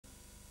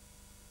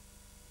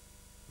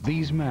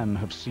These men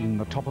have seen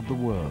the top of the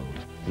world,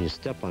 You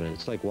step on it,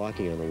 it's like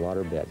walking on the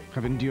waterbed.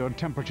 have endured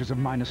temperatures of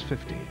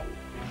 -50,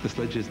 The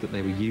sledges that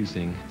they were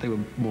using, they were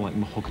more like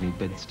mahogany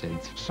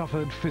bedsteads.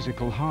 suffered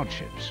physical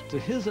hardships. To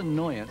his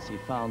annoyance, he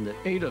found that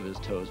 8 of his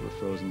toes were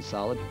frozen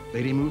solid.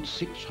 They removed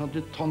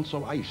 600 tons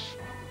of ice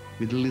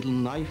with a little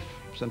knife,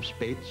 some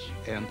spades,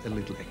 and a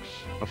little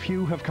axe. A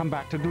few have come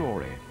back to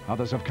glory,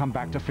 others have come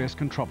back to fierce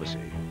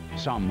controversy.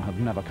 Some have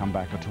never come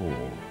back at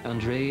all.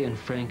 Andre and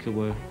Frankel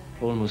were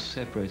almost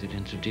separated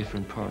into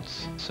different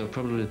parts, so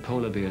probably the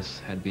polar bears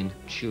had been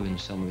chewing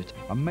some of it.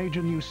 A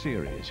major new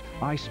series,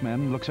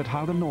 Icemen, looks at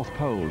how the North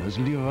Pole has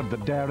lured the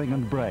daring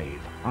and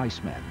brave.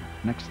 Icemen,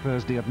 next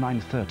Thursday at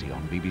 9:30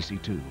 on BBC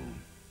Two.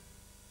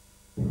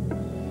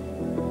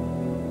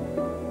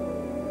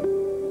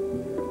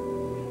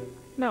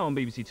 Now on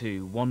BBC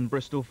Two, one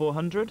Bristol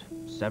 400,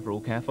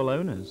 several careful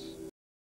owners.